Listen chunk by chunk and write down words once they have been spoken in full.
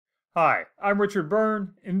Hi, I'm Richard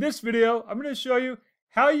Byrne. In this video, I'm going to show you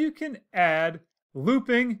how you can add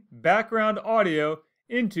looping background audio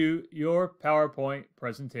into your PowerPoint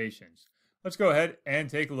presentations. Let's go ahead and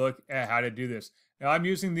take a look at how to do this. Now, I'm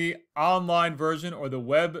using the online version or the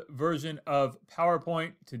web version of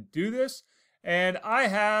PowerPoint to do this. And I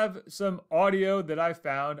have some audio that I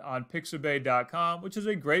found on pixabay.com, which is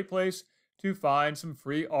a great place to find some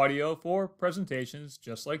free audio for presentations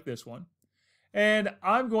just like this one. And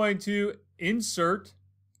I'm going to insert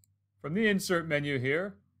from the insert menu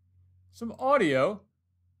here some audio,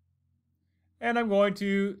 and I'm going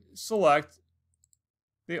to select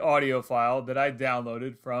the audio file that I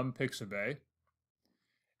downloaded from Pixabay,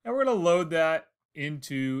 and we're going to load that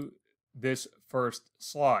into this first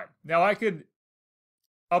slide. Now I could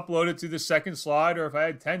upload it to the second slide, or if I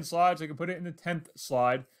had 10 slides, I could put it in the 10th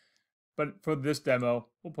slide, but for this demo,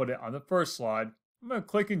 we'll put it on the first slide. I'm going to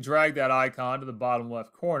click and drag that icon to the bottom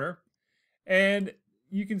left corner. And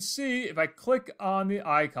you can see if I click on the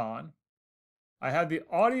icon, I have the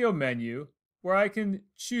audio menu where I can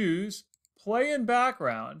choose play in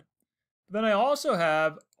background. Then I also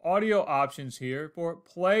have audio options here for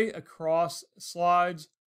play across slides,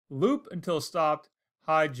 loop until stopped,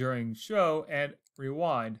 hide during show, and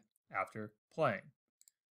rewind after playing.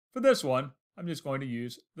 For this one, I'm just going to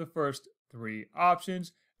use the first three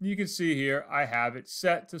options. You can see here I have it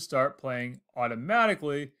set to start playing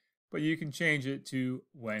automatically, but you can change it to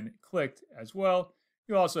when clicked as well.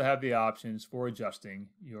 You also have the options for adjusting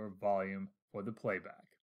your volume for the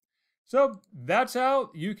playback. So that's how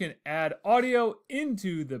you can add audio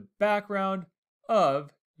into the background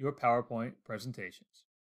of your PowerPoint presentations.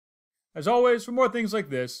 As always, for more things like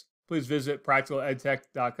this, please visit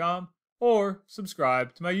practicaledtech.com or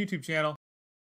subscribe to my YouTube channel.